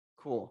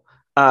Cool.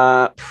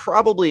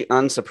 Probably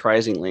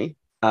unsurprisingly,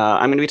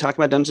 I'm going to be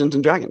talking about Dungeons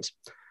and Dragons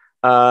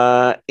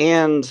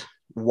and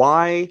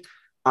why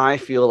I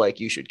feel like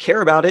you should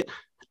care about it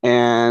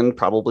and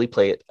probably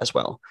play it as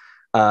well.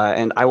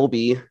 And I will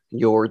be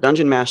your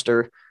dungeon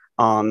master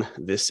on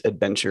this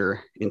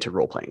adventure into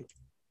role playing.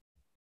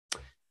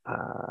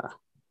 Uh,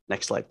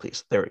 Next slide,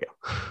 please. There we go.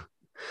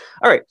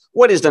 All right.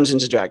 What is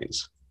Dungeons and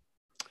Dragons?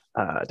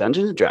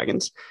 Dungeons and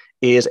Dragons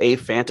is a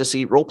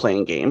fantasy role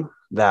playing game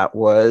that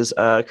was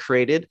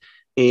created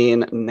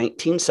in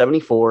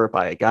 1974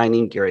 by a guy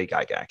named Gary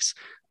Gygax.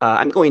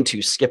 I'm going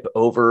to skip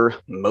over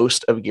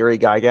most of Gary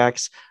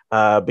Gygax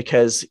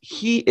because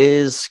he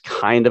is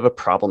kind of a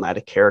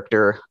problematic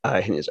character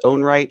in his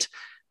own right.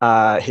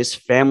 His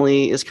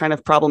family is kind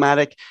of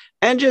problematic,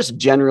 and just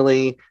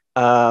generally,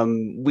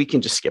 we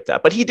can just skip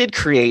that. But he did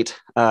create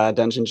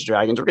Dungeons and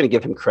Dragons. We're going to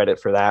give him credit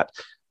for that.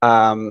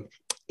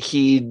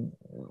 He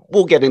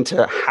We'll get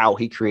into how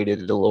he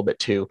created it a little bit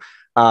too.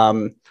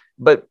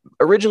 But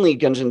originally,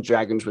 Dungeons and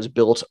Dragons was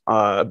built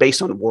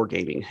based on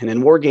wargaming, and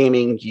in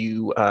wargaming,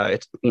 you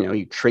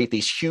create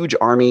these huge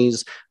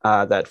armies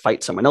that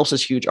fight someone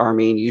else's huge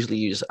army, and you usually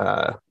use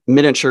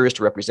miniatures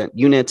to represent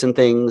units and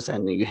things,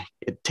 and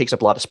it takes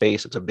up a lot of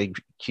space. It's a big,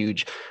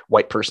 huge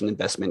white person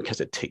investment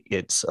because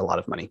it's a lot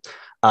of money.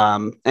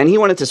 And he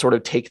wanted to sort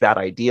of take that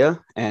idea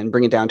and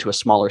bring it down to a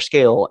smaller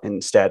scale.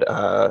 Instead,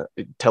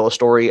 tell a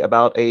story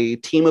about a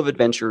team of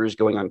adventurers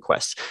going on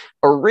quests.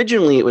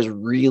 Originally, it was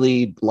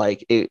really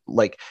like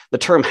the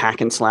term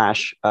hack and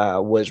slash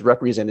was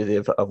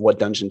representative of what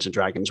Dungeons and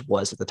Dragons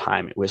was at the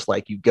time. It was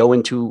like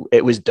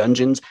it was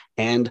Dungeons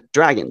and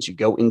Dragons. You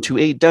go into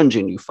a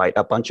dungeon, you fight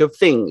a bunch of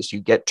things,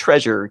 you get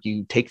treasure,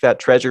 you take that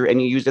treasure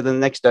and you use it in the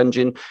next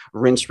dungeon,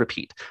 rinse,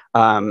 repeat.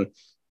 As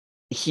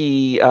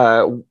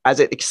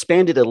it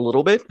expanded a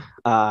little bit,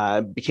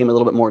 became a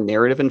little bit more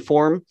narrative in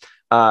form.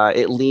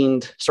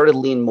 It started to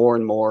lean more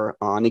and more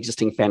on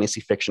existing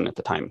fantasy fiction at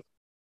the time.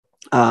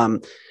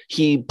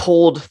 He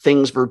pulled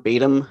things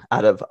verbatim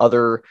out of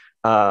other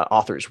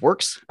authors'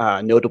 works,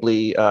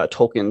 notably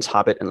Tolkien's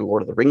Hobbit and the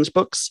Lord of the Rings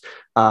books.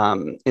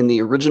 In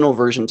the original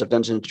versions of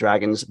Dungeons and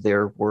Dragons,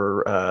 there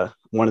were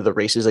one of the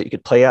races that you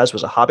could play as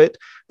was a hobbit.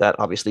 That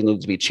obviously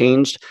needed to be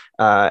changed,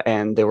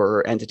 and there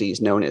were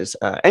entities known as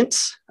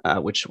Ents,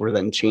 which were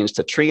then changed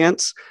to tree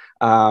Ents.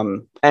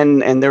 And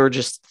there were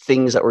just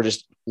things that were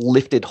just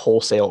lifted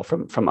wholesale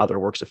from other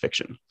works of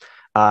fiction.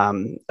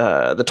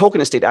 The Tolkien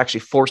estate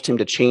actually forced him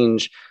to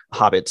change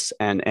hobbits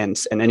and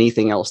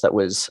anything else that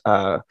was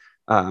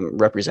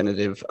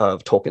representative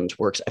of Tolkien's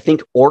works. I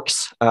think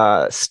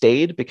orcs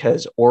stayed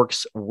because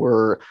orcs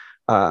were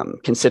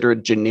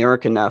considered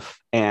generic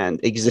enough and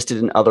existed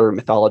in other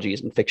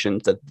mythologies and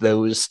fictions that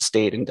those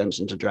stayed in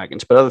Dungeons and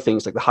Dragons. But other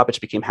things like the hobbits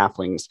became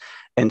halflings,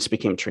 Ents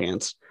became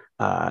treants,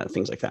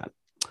 things like that.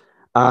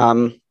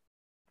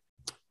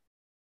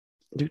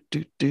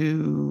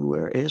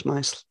 Where is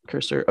my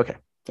cursor? Okay,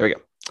 there we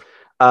go.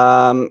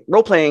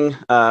 Role playing.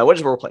 What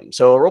is role playing?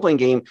 So, a role playing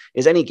game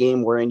is any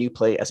game wherein you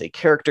play as a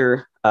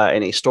character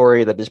in a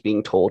story that is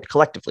being told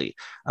collectively.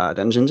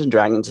 Dungeons and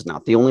Dragons is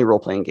not the only role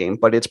playing game,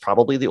 but it's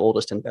probably the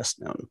oldest and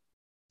best known.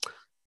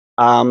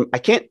 I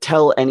can't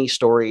tell any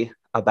story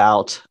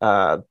about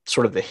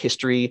sort of the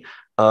history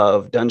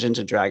of Dungeons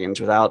and Dragons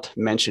without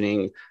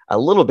mentioning a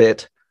little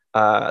bit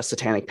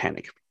Satanic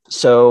Panic.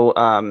 So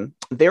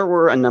there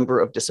were a number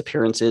of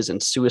disappearances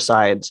and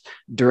suicides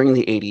during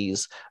the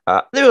 80s.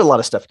 There was a lot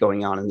of stuff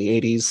going on in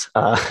the 80s.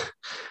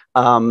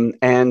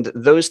 And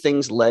those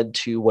things led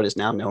to what is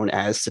now known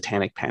as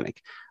Satanic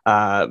Panic.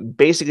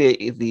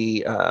 Basically,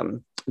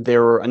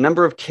 there were a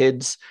number of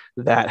kids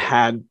that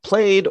had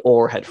played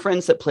or had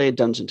friends that played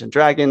Dungeons and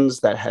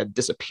Dragons that had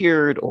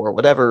disappeared or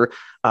whatever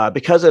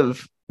because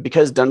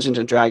Dungeons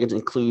and Dragons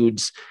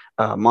includes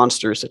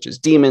monsters such as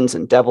demons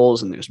and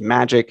devils, and there's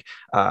magic.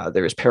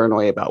 There's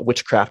paranoia about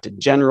witchcraft in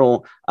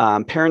general.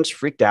 Parents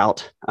freaked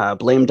out,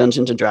 blamed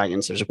Dungeons and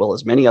Dragons, as well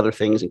as many other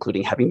things,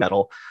 including heavy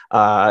metal,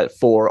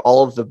 for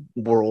all of the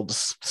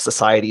world's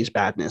society's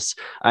badness.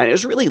 And it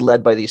was really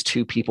led by these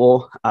two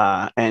people.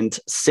 And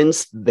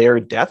since their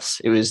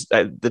deaths, it was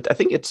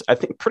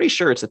pretty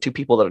sure it's the two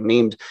people that are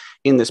named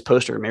in this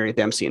poster, Mary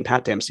Dempsey and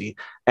Pat Dempsey.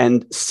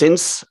 And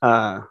since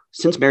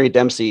Mary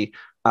Dempsey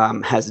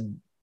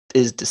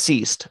is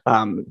deceased,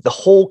 the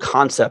whole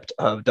concept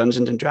of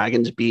Dungeons and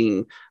Dragons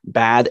being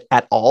bad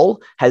at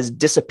all has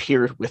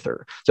disappeared with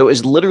her. So it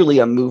was literally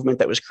a movement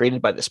that was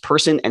created by this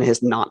person and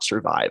has not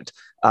survived.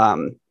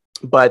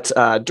 But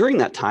during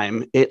that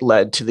time, it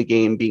led to the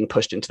game being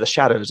pushed into the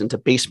shadows, into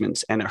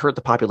basements, and it hurt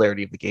the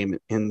popularity of the game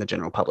in the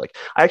general public.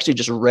 I actually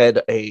just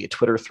read a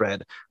Twitter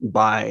thread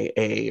by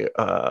a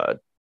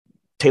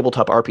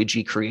tabletop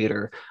RPG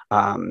creator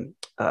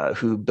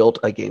who built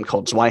a game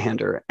called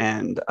Zweihander,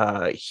 and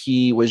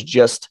he was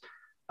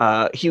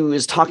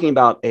talking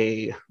about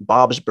a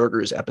Bob's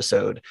Burgers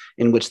episode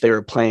in which they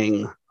were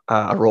playing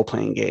a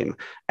role-playing game,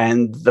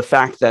 and the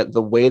fact that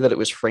the way that it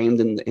was framed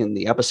in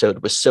the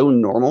episode was so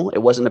normal. It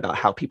wasn't about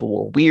how people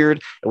were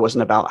weird. It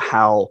wasn't about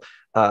how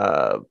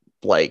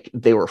like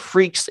they were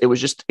freaks. It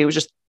was just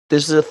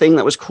this is a thing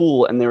that was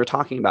cool, and they were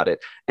talking about it.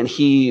 And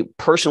he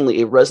personally,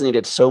 it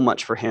resonated so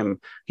much for him.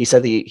 He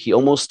said he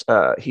almost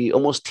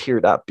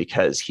teared up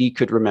because he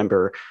could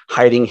remember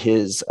hiding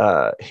his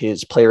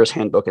player's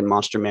handbook and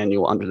monster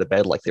manual under the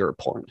bed like they were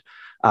porn.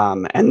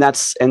 And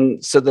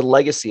so the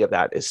legacy of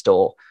that is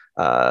still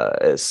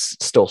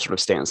sort of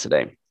stands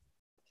today.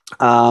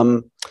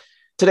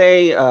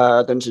 Today,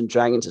 Dungeons and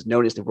Dragons is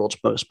known as the world's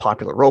most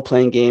popular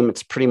role-playing game.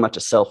 It's pretty much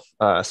a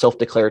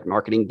self-declared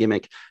marketing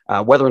gimmick.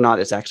 Whether or not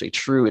it's actually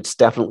true, it's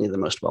definitely the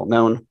most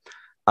well-known.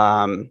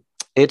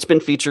 It's been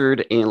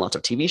featured in lots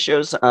of TV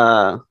shows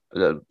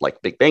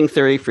like Big Bang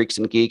Theory, Freaks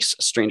and Geeks,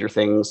 Stranger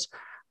Things,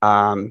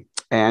 and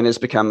has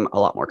become a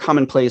lot more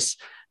commonplace.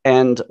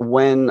 And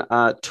when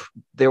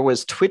there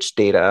was Twitch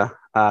data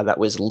that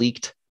was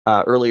leaked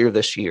earlier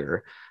this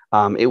year,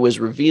 it was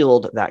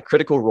revealed that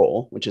Critical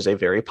Role, which is a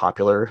very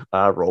popular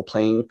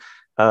role-playing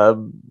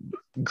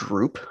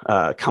group,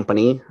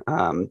 company,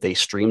 they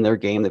stream their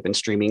game. They've been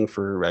streaming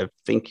for, I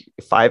think,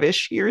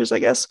 5-ish years, I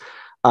guess.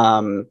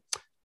 It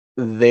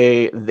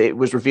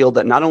was revealed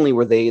that not only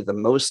were they the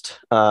most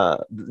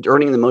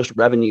earning the most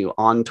revenue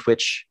on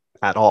Twitch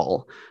at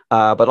all,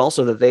 but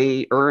also that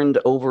they earned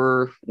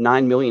over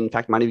 9 million. In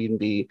fact, might even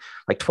be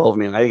like 12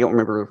 million. I don't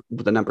remember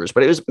the numbers,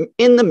 but it was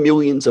in the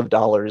millions of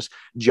dollars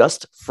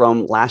just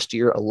from last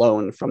year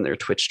alone from their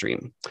Twitch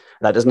stream.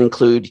 That doesn't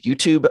include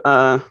YouTube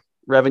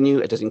revenue.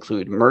 It doesn't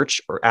include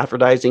merch or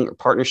advertising or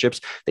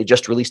partnerships. They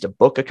just released a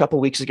book a couple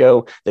weeks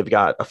ago. They've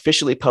got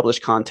officially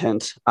published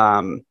content.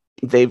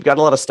 They've got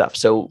a lot of stuff.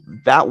 So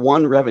that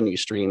one revenue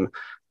stream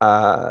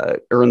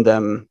earned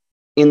them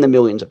in the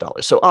millions of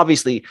dollars. So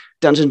obviously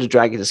Dungeons and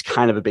Dragons is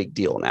kind of a big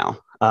deal now.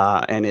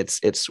 And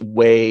it's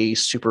way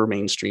super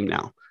mainstream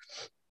now.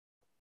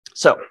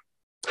 So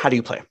how do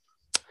you play?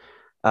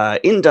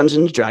 In Dungeons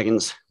and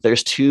Dragons,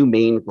 there's two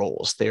main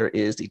roles. There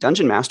is the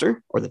Dungeon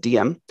Master, or the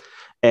DM,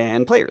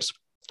 and players.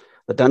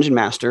 The Dungeon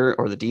Master,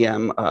 or the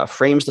DM,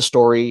 frames the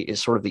story,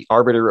 is sort of the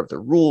arbiter of the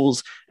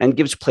rules, and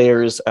gives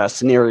players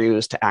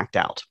scenarios to act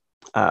out.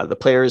 The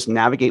players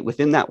navigate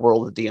within that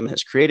world the DM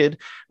has created,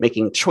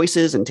 making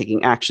choices and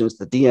taking actions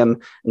the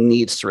DM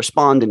needs to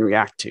respond and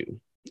react to.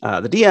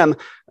 The DM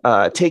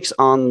takes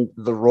on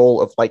the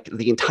role of like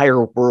the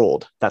entire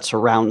world that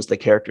surrounds the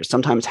characters,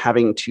 sometimes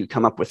having to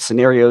come up with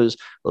scenarios,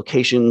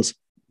 locations,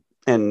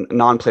 and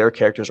non-player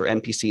characters or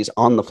NPCs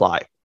on the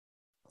fly.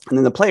 And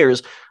then the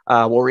players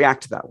will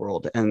react to that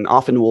world and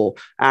often will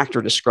act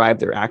or describe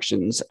their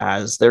actions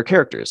as their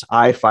characters.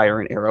 I fire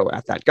an arrow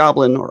at that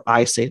goblin, or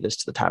I say this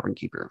to the tavern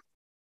keeper.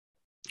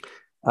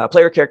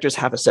 Player characters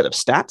have a set of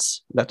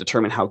stats that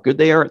determine how good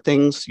they are at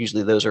things.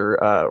 Usually those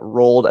are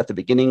rolled at the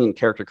beginning in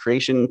character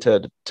creation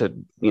to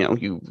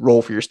you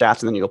roll for your stats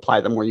and then you apply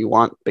them where you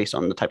want based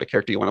on the type of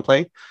character you want to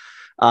play.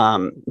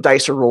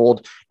 Dice are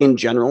rolled in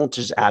general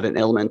to just add an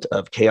element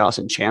of chaos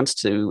and chance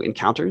to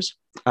encounters.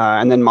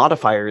 And then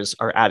modifiers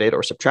are added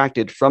or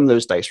subtracted from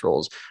those dice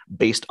rolls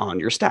based on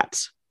your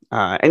stats.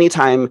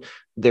 Anytime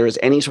there is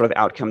any sort of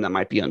outcome that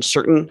might be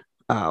uncertain,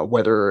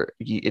 whether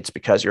it's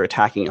because you're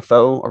attacking a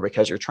foe or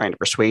because you're trying to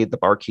persuade the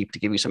barkeep to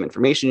give you some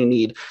information you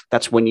need,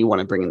 that's when you want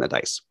to bring in the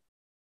dice.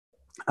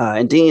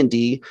 In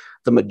D&D,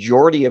 the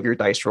majority of your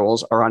dice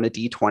rolls are on a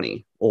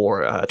D20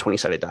 or a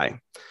 20-sided die.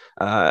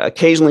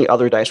 Occasionally,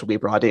 other dice will be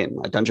brought in.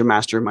 A dungeon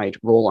master might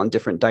roll on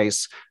different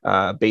dice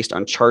based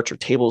on charts or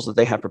tables that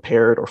they have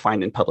prepared or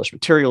find in published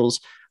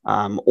materials,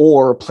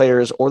 or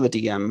players or the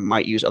DM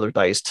might use other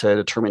dice to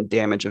determine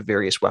damage of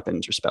various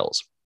weapons or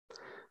spells.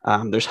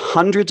 There's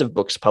hundreds of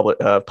books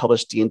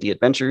published D&D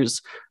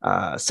adventures,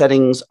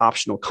 settings,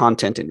 optional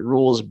content, and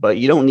rules, but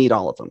you don't need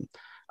all of them.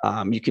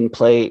 You can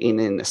play in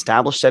an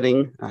established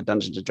setting.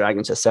 Dungeons and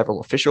Dragons has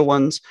several official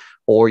ones,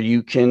 or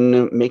you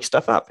can make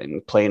stuff up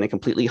and play in a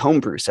completely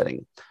homebrew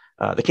setting.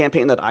 The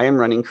campaign that I am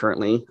running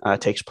currently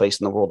takes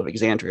place in the world of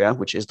Exandria,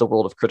 which is the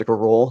world of Critical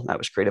Role that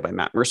was created by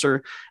Matt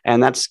Mercer.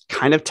 And that's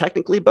kind of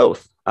technically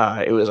both.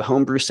 It was a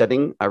homebrew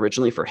setting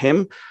originally for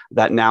him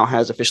that now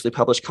has officially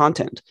published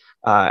content.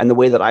 And the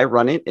way that I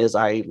run it is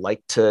I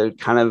like to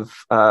kind of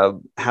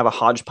have a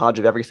hodgepodge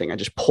of everything. I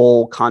just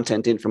pull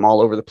content in from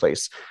all over the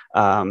place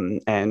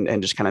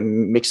and just kind of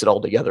mix it all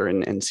together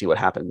and see what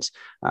happens,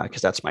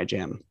 because that's my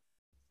jam.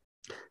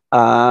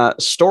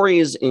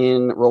 Stories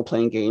in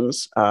role-playing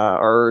games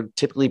are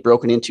typically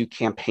broken into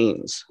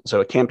campaigns.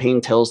 So a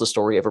campaign tells the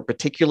story of a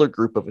particular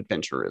group of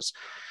adventurers.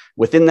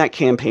 Within that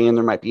campaign,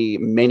 there might be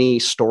many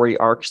story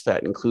arcs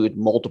that include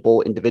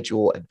multiple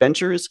individual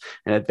adventures.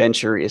 An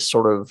adventure is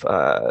sort of,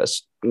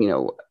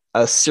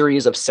 a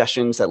series of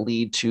sessions that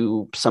lead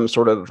to some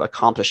sort of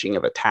accomplishing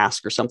of a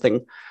task or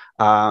something.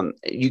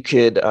 You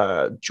could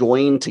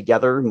join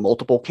together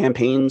multiple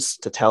campaigns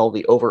to tell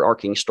the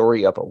overarching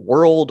story of a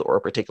world or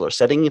a particular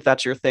setting, if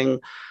that's your thing.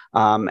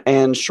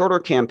 And shorter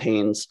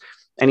campaigns,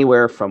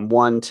 anywhere from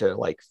 1 to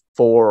like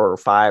 4 or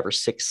 5 or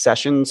 6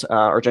 sessions,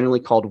 are generally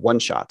called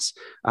one-shots.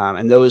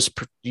 And those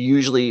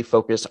usually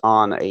focus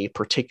on a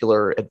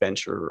particular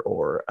adventure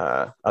or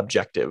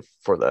objective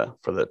for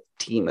the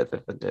team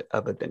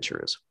of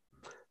adventurers.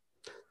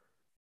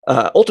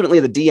 Ultimately,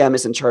 the DM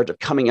is in charge of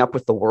coming up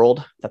with the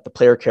world that the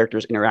player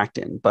characters interact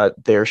in, but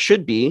there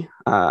should be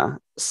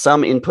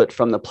some input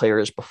from the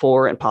players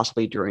before and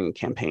possibly during a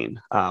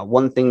campaign.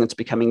 One thing that's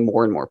becoming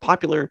more and more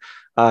popular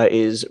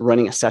is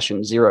running a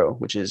session 0,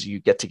 which is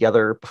you get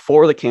together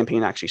before the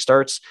campaign actually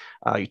starts.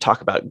 You talk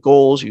about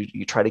goals,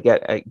 you try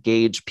to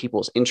gauge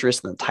people's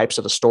interest in the types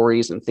of the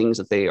stories and things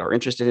that they are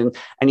interested in,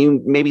 and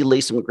you maybe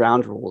lay some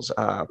ground rules,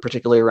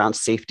 particularly around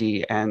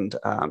safety and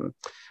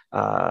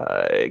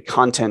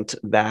content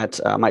that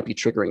might be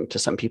triggering to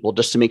some people,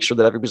 just to make sure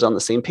that everybody's on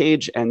the same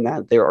page and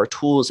that there are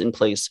tools in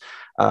place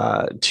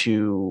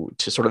to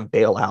sort of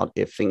bail out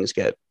if things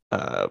get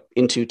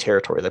into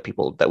territory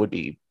that would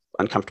be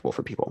uncomfortable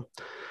for people.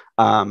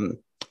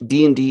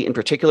 D&D in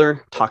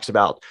particular talks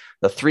about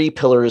the 3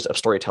 pillars of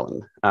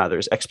storytelling.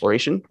 There's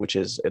exploration, which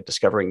is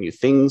discovering new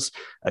things,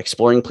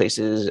 exploring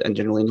places, and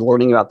generally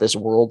learning about this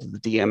world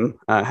that the DM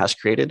has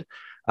created.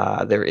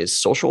 There is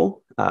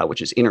social,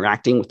 which is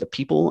interacting with the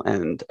people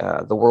and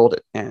the world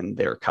and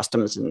their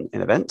customs and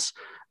events,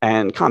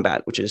 and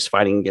combat, which is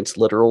fighting against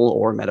literal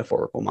or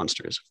metaphorical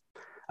monsters.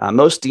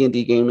 Most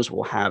D&D games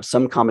will have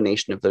some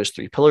combination of those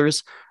 3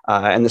 pillars,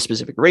 and the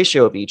specific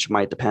ratio of each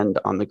might depend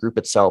on the group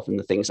itself and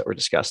the things that were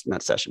discussed in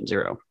that session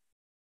 0.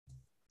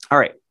 All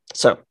right,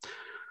 so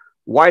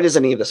why does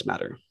any of this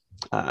matter?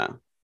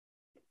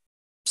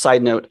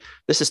 Side note,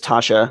 this is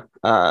Tasha.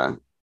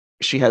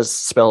 She has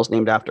spells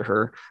named after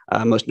her,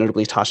 most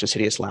notably Tasha's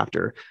Hideous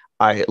Laughter.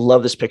 I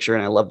love this picture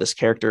and I love this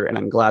character, and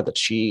I'm glad that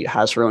she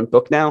has her own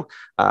book now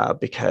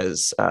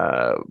because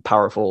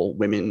powerful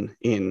women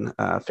in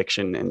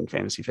fiction and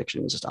fantasy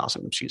fiction is just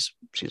awesome. She's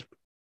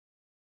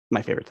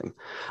my favorite thing.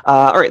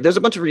 All right, there's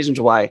a bunch of reasons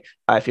why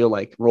I feel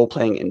like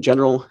role-playing in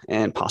general,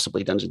 and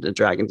possibly Dungeons &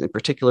 Dragons in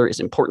particular, is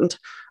important.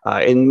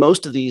 In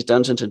most of these,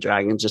 Dungeons &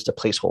 Dragons is just a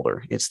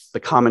placeholder. It's the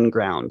common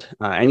ground.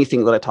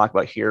 Anything that I talk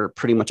about here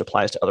pretty much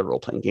applies to other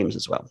role-playing games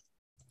as well.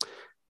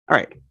 All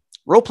right,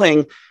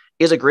 role-playing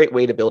is a great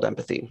way to build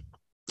empathy.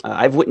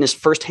 I've witnessed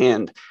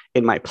firsthand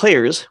in my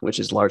players, which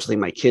is largely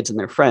my kids and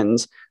their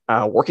friends,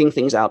 working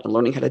things out and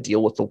learning how to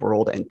deal with the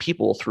world and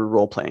people through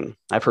role-playing.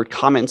 I've heard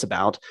comments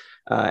about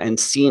and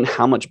seen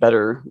how much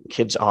better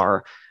kids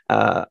are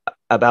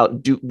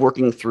about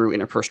working through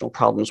interpersonal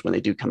problems when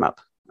they do come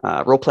up.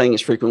 Role-playing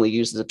is frequently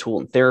used as a tool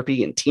in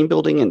therapy and team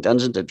building, and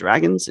Dungeons &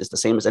 Dragons is the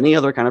same as any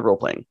other kind of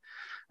role-playing.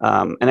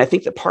 And I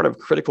think that part of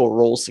Critical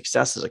Role's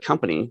success as a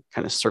company,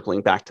 kind of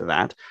circling back to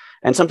that,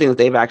 and something that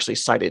they've actually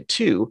cited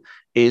too,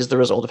 is the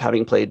result of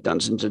having played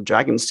Dungeons &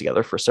 Dragons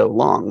together for so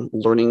long,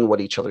 learning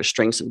what each other's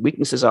strengths and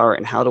weaknesses are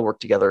and how to work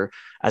together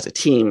as a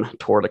team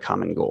toward a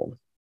common goal.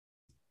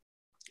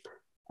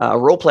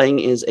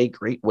 Role-playing is a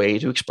great way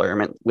to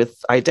experiment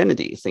with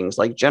identity, things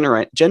like gender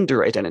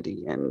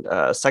identity and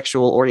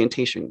sexual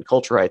orientation,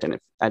 cultural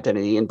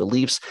identity and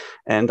beliefs,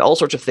 and all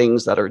sorts of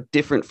things that are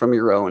different from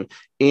your own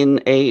in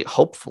a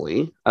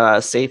hopefully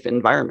safe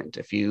environment.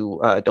 If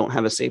you don't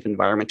have a safe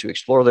environment to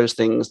explore those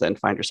things, then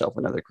find yourself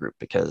another group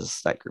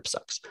because that group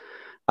sucks.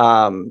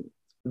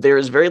 There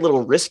is very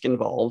little risk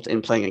involved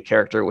in playing a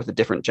character with a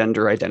different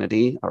gender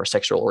identity or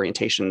sexual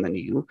orientation than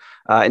you.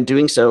 And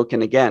doing so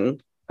can,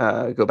 again,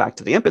 go back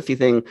to the empathy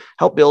thing,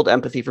 help build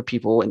empathy for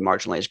people in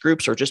marginalized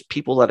groups or just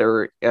people that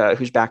are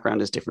whose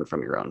background is different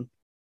from your own.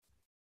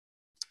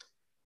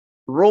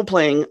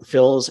 Role-playing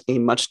fills a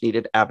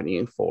much-needed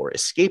avenue for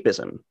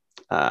escapism.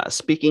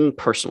 Speaking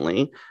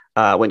personally,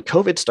 when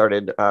COVID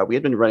started, we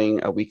had been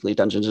running a weekly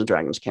Dungeons &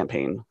 Dragons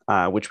campaign,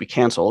 which we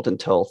canceled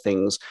until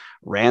things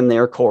ran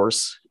their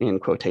course, in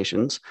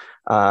quotations,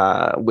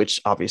 which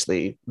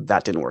obviously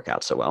that didn't work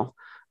out so well.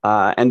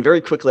 And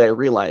very quickly, I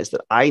realized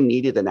that I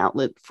needed an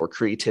outlet for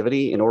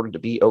creativity in order to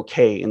be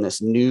okay in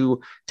this new,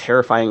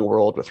 terrifying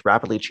world with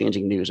rapidly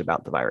changing news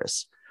about the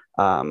virus.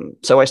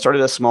 So I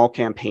started a small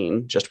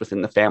campaign just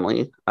within the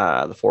family,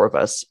 the 4 of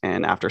us.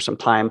 And after some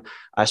time,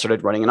 I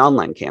started running an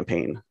online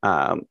campaign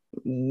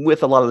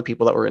with a lot of the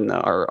people that were in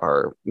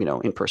our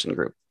in-person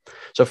group.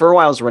 So for a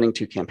while, I was running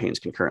 2 campaigns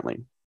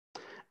concurrently.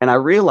 And I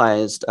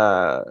realized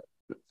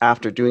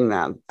after doing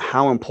that,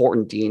 how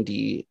important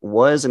D&D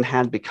was and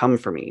had become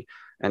for me,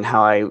 and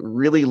how I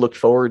really looked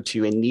forward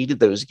to and needed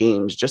those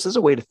games just as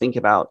a way to think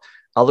about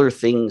other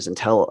things and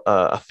tell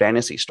a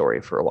fantasy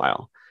story for a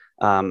while.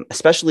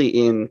 Especially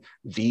in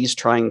these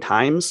trying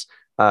times,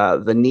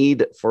 the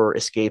need for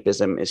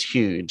escapism is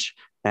huge,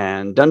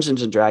 and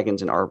Dungeons &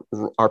 Dragons and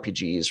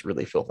RPGs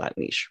really fill that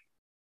niche.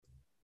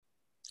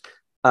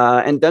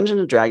 And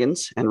Dungeons &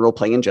 Dragons and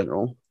role-playing in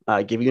general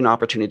give you an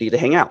opportunity to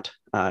hang out,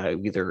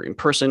 either in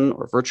person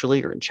or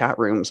virtually or in chat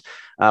rooms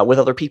with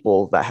other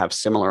people that have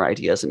similar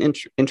ideas and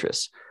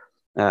interests.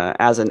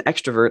 As an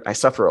extrovert, I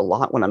suffer a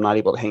lot when I'm not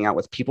able to hang out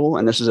with people,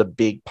 and this is a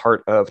big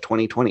part of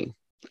 2020.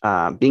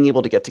 Being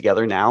able to get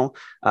together now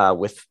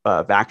with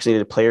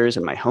vaccinated players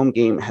in my home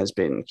game has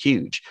been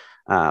huge.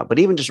 But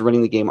even just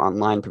running the game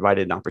online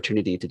provided an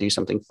opportunity to do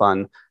something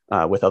fun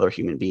with other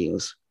human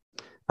beings.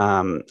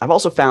 I've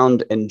also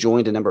found and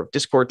joined a number of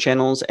Discord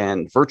channels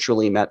and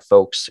virtually met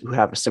folks who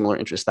have a similar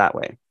interest that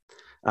way.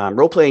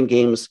 Role-playing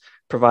games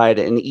provide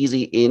an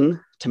easy in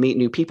to meet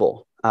new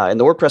people. In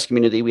the WordPress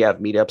community, we have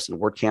meetups and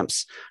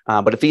WordCamps,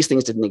 but if these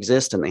things didn't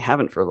exist, and they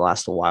haven't for the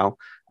last while,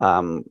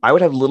 I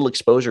would have little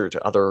exposure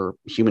to other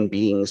human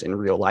beings in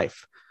real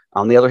life.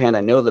 On the other hand,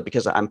 I know that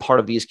because I'm part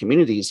of these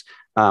communities,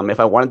 if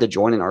I wanted to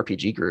join an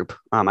RPG group,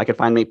 I could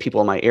find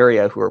people in my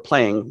area who are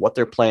playing, what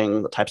they're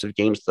playing, the types of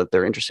games that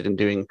they're interested in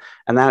doing,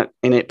 and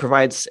it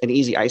provides an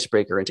easy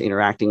icebreaker into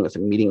interacting with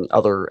and meeting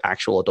other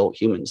actual adult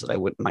humans that I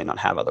might not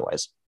have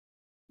otherwise.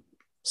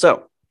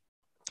 So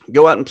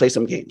go out and play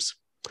some games.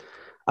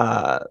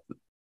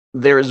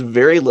 There is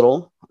very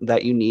little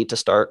that you need to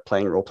start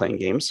playing role-playing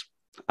games.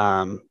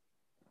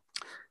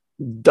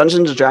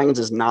 Dungeons and Dragons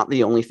is not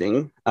the only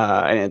thing,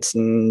 and it's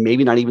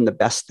maybe not even the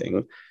best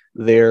thing.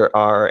 There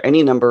are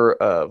any number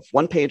of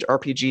one-page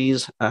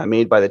RPGs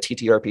made by the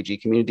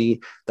TTRPG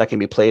community that can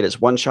be played as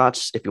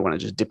one-shots if you want to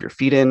just dip your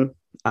feet in.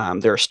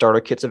 There are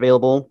starter kits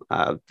available.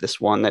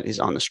 This one that is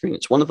on the screen,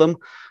 it's one of them.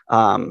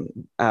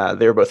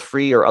 They're both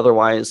free or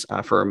otherwise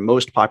for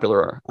most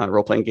popular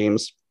role-playing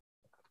games.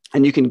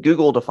 And you can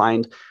Google to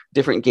find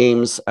different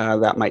games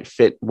that might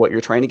fit what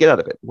you're trying to get out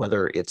of it,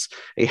 whether it's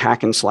a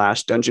hack and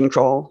slash dungeon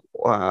crawl,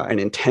 an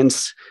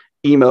intense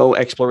emo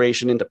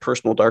exploration into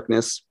personal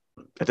darkness,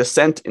 a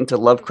descent into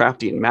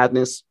Lovecraftian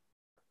madness,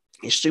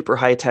 a super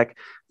high-tech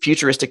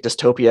futuristic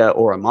dystopia,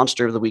 or a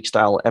Monster of the Week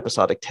style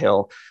episodic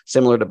tale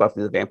similar to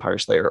Buffy the Vampire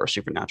Slayer or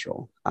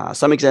Supernatural.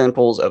 Some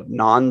examples of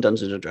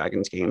non-Dungeons and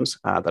Dragons games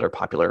that are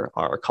popular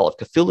are Call of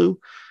Cthulhu,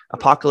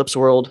 Apocalypse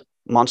World,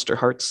 Monster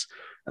Hearts,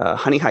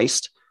 Honey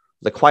Heist,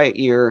 The Quiet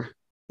Year,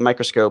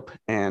 Microscope,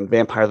 and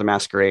Vampire the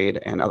Masquerade,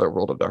 and other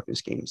World of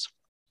Darkness games.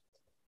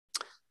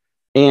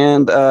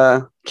 And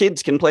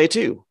kids can play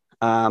too.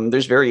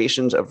 There's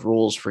variations of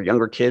rules for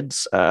younger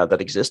kids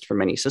that exist for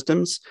many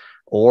systems,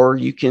 or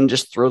you can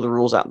just throw the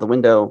rules out the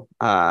window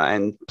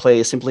and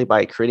play simply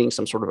by creating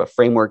some sort of a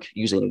framework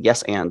using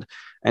yes and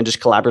just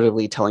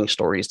collaboratively telling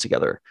stories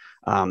together.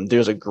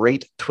 There's a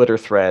great Twitter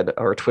thread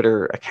or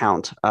Twitter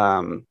account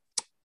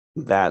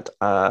that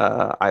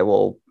I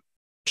will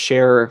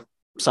share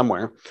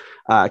somewhere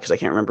because I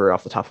can't remember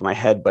off the top of my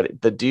head,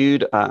 but the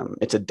dude,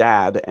 it's a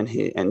dad, and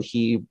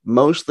he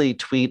mostly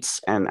tweets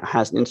and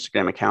has an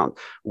Instagram account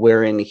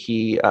wherein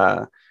he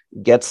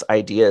gets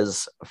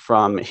ideas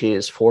from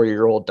his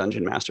 4-year-old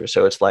dungeon master.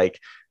 So it's like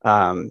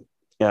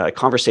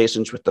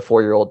conversations with the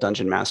 4-year-old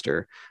dungeon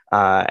master,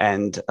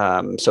 and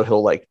so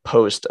he'll like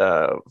post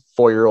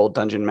 4-year-old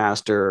dungeon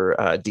master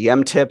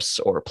DM tips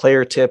or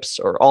player tips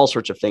or all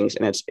sorts of things,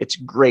 and it's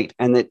great.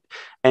 And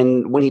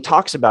when he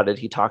talks about it,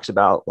 he talks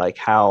about like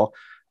how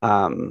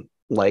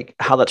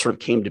that sort of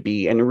came to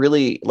be, and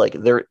really like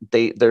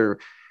they're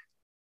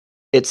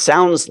it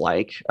sounds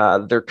like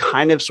they're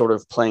kind of sort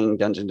of playing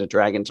Dungeons and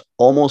Dragons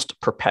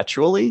almost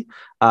perpetually,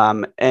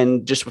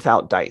 and just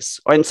without dice,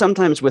 and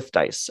sometimes with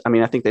dice. I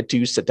mean, I think they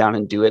do sit down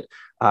and do it,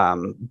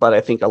 but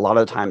I think a lot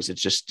of times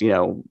it's just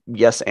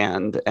yes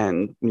and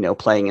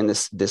playing in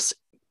this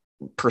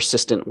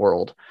persistent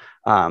world,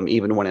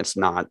 even when it's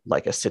not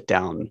like a sit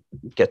down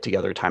get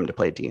together time to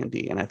play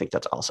D&D. And I think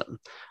that's awesome.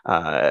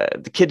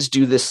 The kids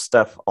do this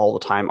stuff all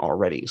the time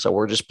already, so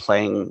we're just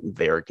playing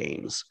their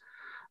games.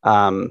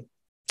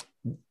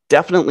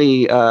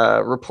 Definitely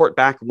report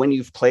back when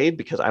you've played,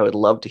 because I would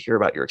love to hear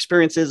about your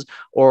experiences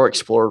or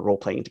explore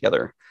role-playing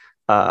together.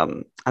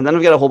 And then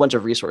I've got a whole bunch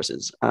of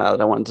resources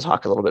that I wanted to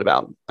talk a little bit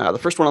about. The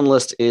first one on the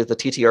list is the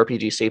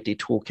TTRPG Safety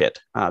Toolkit.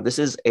 This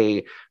is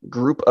a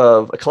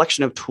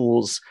collection of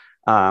tools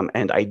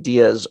and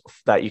ideas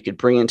that you could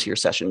bring into your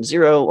session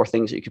 0, or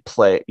things that you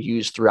could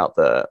use throughout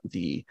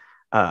the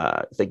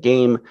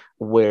game,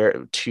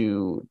 where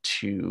to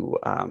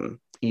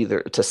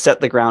either to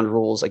set the ground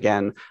rules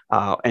again,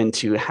 and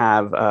to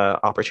have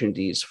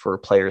opportunities for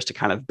players to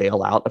kind of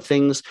bail out of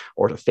things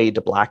or to fade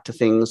to black to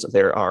things.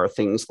 There are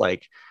things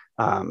like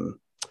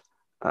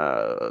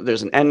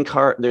there's an N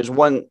card. There's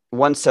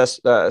one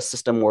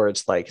system where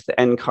it's like the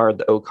N card,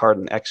 the O card,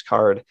 and the X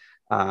card.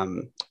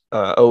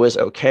 O is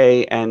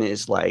okay, N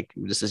is like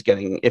this is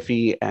getting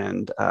iffy,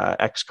 and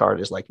X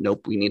card is like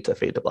nope, we need to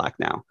fade to black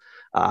now.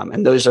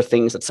 And those are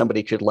things that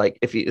somebody could like,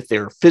 if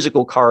they're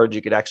physical cards,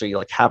 you could actually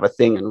like have a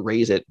thing and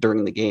raise it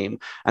during the game,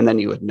 and then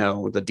you would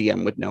know, the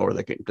DM would know, or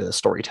the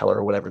storyteller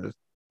or whatever the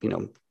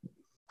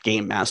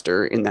game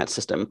master in that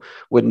system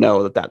would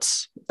know that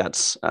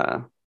that's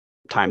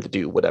time to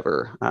do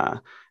whatever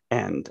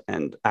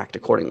and act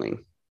accordingly.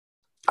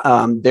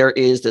 There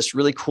is this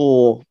really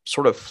cool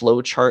sort of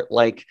flow chart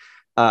like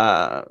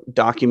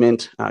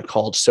document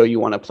called "So You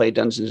Want to Play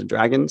Dungeons and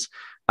Dragons,"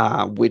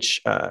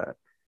 which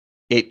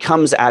it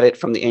comes at it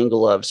from the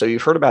angle of, so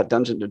you've heard about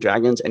Dungeons and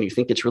Dragons and you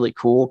think it's really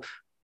cool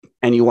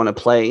and you want to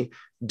play.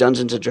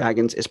 Dungeons and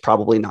Dragons is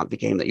probably not the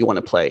game that you want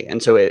to play.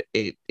 And so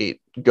it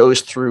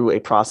goes through a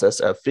process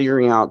of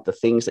figuring out the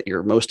things that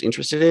you're most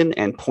interested in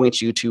and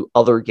points you to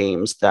other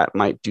games that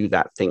might do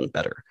that thing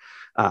better.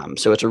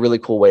 So it's a really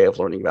cool way of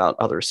learning about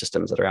other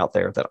systems that are out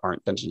there that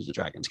aren't Dungeons and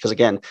Dragons. Because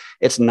again,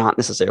 it's not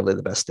necessarily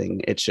the best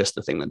thing. It's just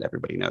the thing that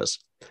everybody knows.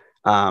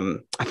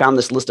 I found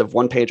this list of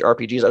one-page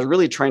RPGs. I was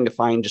really trying to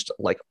find just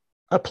like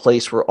a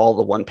place where all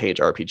the one-page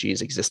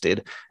RPGs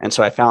existed. And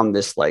so I found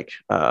this like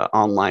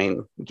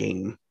online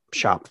game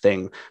shop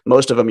thing.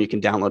 Most of them you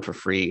can download for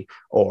free,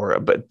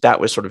 but that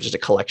was sort of just a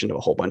collection of a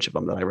whole bunch of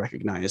them that I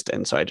recognized.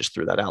 And so I just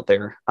threw that out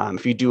there.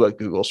 If you do a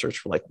Google search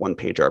for like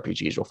one-page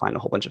RPGs, you'll find a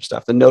whole bunch of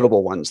stuff. The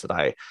notable ones that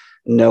I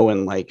know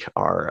and like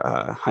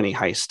are Honey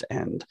Heist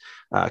and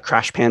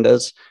Crash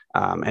Pandas.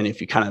 And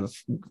if you kind of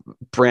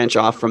branch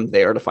off from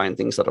there to find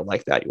things that are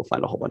like that, you'll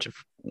find a whole bunch of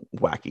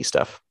wacky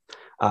stuff.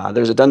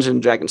 There's a Dungeons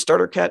and Dragons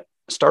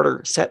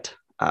starter set,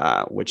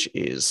 which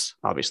is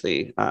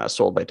obviously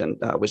sold by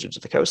Wizards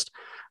of the Coast.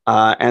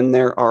 And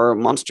there are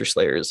Monster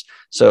Slayers.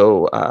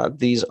 So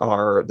these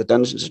are the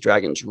Dungeons and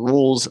Dragons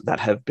rules that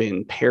have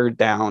been pared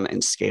down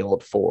and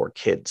scaled for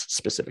kids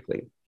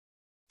specifically.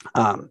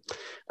 The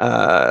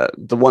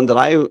one that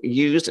I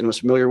used and was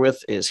familiar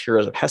with is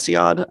Heroes of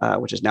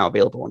Hesiod, which is now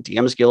available on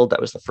DM's Guild.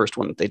 That was the first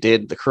one that they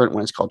did. The current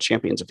one is called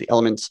Champions of the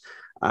Elements,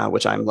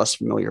 which I'm less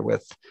familiar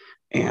with.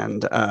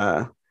 And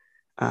but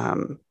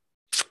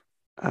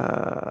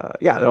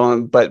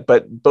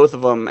both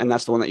of them, and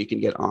that's the one that you can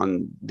get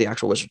on the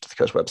actual Wizards of the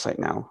Coast website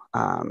now.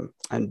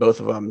 And both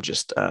of them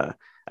just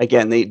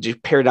again, they do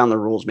pare down the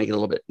rules, make it a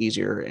little bit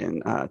easier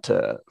and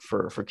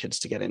for kids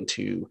to get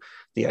into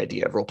the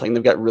idea of role playing.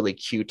 They've got really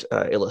cute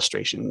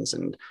illustrations,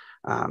 and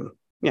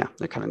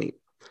they're kind of neat.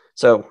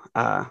 So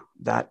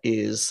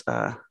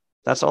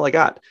that's all I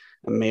got.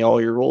 And may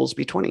all your rolls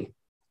be 20.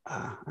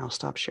 I'll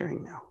stop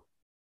sharing now,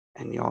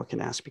 and y'all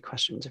can ask me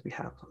questions if you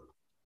have them.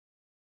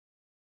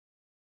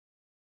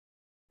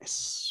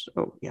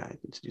 Oh yeah, I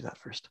need to do that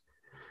first.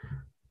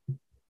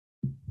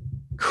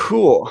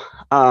 Cool.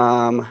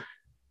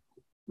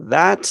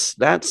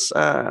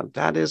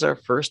 That is our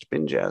first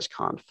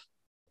BinJazzConf.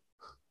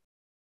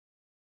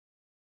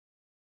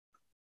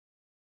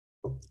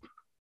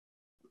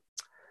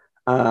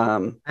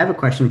 I have a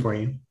question for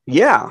you.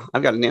 Yeah,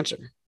 I've got an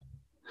answer.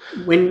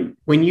 When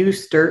you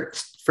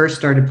first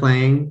started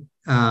playing,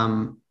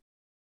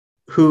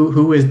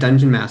 who was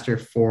Dungeon Master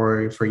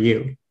for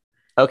you?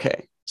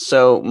 Okay,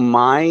 so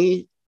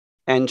my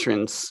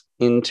entrance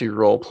into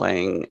role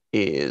playing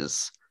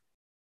is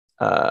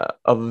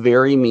a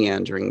very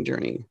meandering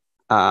journey.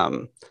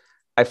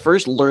 I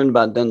first learned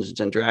about Dungeons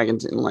and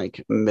Dragons in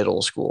like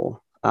middle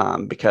school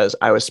because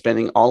I was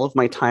spending all of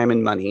my time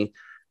and money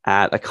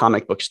at a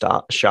comic book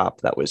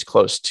shop that was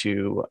close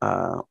to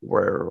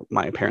where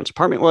my parents'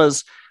 apartment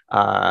was.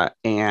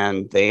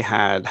 And they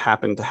had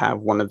happened to have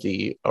one of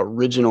the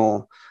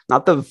original,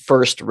 not the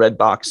first red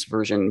box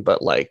version,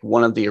 but like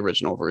one of the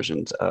original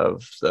versions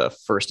of the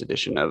first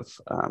edition of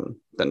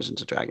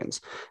Dungeons and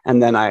Dragons.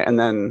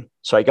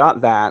 So I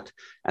got that.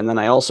 And then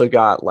I also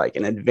got like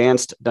an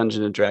advanced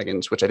Dungeons and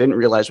Dragons, which I didn't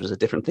realize was a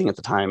different thing at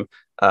the time,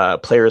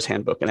 player's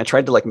handbook. And I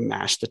tried to like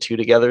mash the two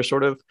together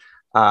sort of.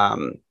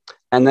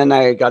 And then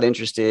I got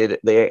interested.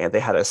 They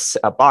had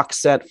a box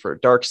set for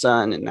Dark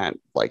Sun, and that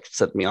like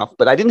set me off.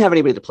 But I didn't have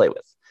anybody to play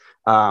with.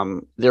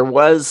 There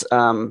was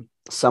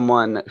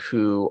someone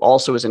who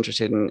also was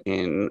interested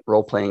in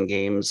role-playing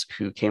games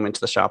who came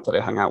into the shop that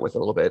I hung out with a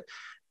little bit,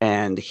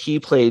 and he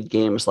played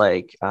games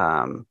like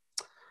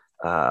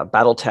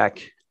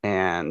BattleTech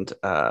and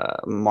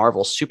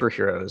Marvel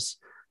Superheroes,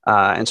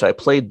 and so I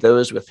played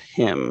those with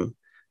him.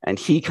 And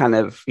he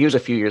was a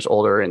few years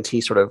older, and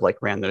he sort of like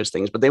ran those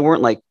things, but they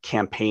weren't like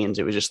campaigns.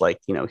 It was just like,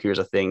 here's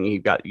a thing.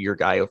 You've got your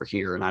guy over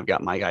here and I've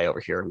got my guy over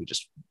here, and we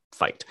just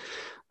fight.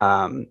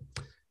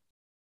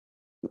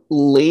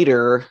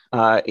 Later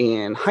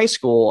in high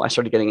school, I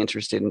started getting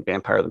interested in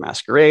Vampire the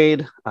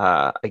Masquerade.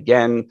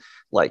 Again,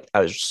 like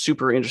I was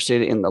super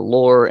interested in the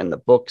lore and the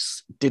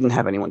books, didn't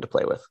have anyone to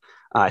play with.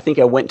 I think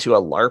I went to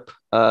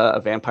a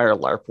vampire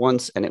LARP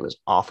once, and it was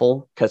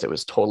awful because it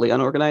was totally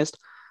unorganized.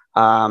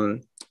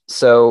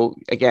 So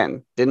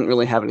again, didn't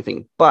really have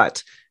anything,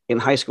 but in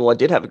high school, I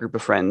did have a group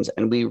of friends,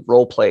 and we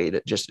role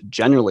played just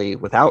generally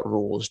without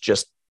rules,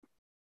 just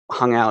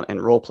hung out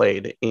and role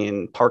played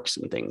in parks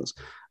and things.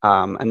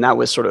 And that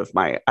was sort of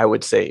my, I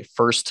would say,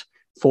 first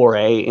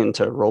foray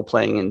into role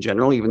playing in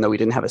general. Even though we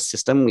didn't have a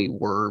system, we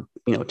were,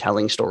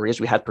 telling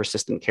stories. We had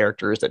persistent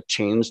characters that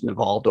changed and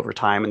evolved over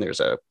time. And there's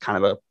a kind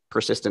of a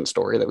persistent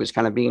story that was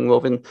kind of being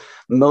woven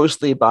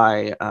mostly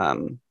by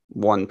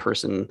one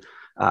person.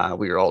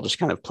 We were all just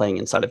kind of playing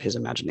inside of his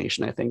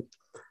imagination, I think.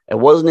 It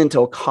wasn't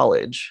until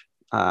college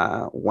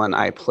when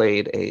I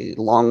played a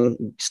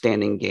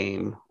long-standing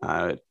game,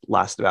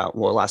 lasted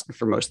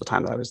for most of the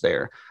time that I was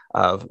there,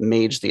 of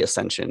Mage the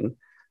Ascension,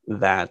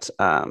 that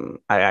I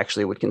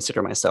actually would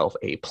consider myself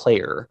a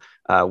player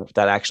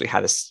that actually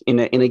had in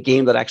a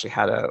game that actually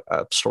had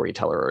a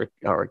storyteller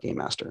or a game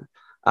master.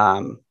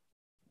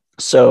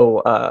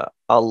 So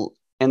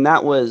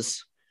that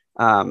was...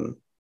 so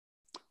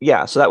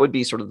that would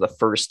be sort of the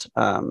first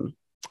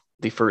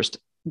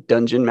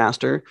dungeon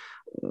master.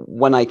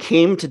 When I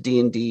came to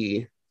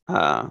D&D,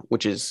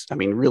 which is,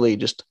 really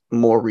just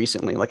more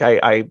recently, like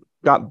I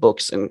got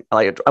books, and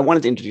I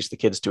wanted to introduce the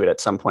kids to it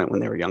at some point when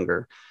they were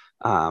younger.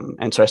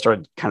 And so I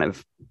started kind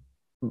of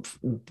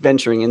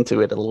venturing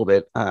into it a little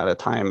bit at a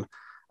time.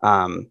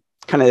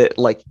 kind of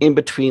like in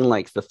between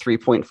like the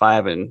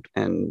 3.5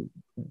 and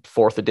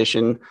fourth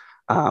edition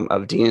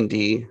of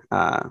D&D,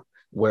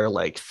 where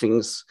like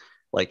things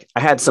like I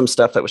had some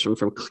stuff that was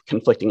from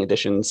conflicting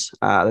editions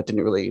that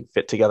didn't really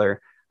fit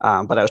together,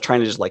 but I was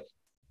trying to just like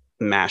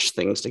mash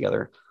things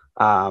together.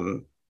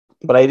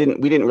 But we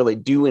didn't really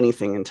do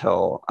anything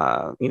until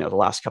the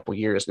last couple of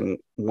years, and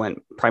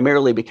went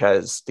primarily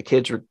because the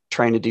kids were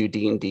trying to do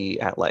D&D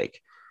at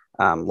like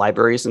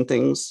libraries and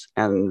things,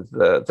 and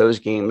those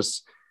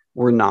games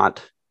were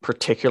not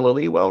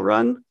particularly well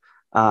run,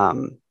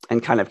 and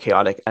kind of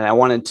chaotic. And I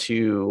wanted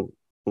to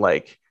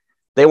like,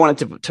 they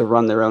wanted to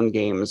run their own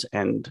games,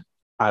 and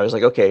I was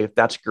like, okay,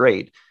 that's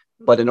great,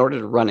 but in order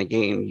to run a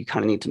game, you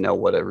kind of need to know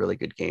what a really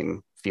good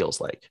game feels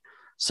like.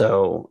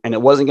 So, and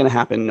it wasn't going to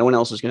happen. No one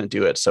else was going to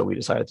do it. So we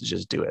decided to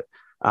just do it.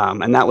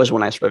 And that was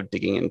when I started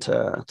digging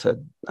into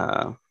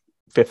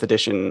fifth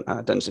edition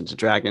Dungeons and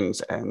Dragons,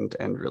 and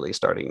really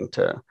starting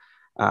to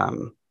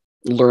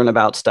learn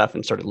about stuff,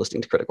 and started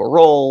listening to Critical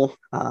Role.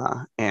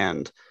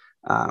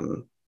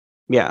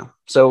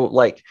 So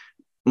like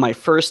my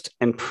first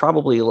and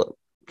probably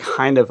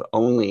kind of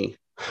only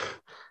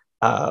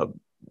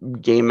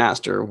game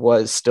master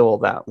was still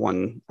that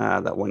one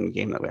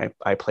game that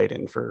I played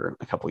in for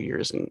a couple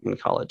years in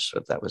college.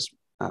 So that was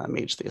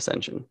Mage the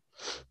Ascension.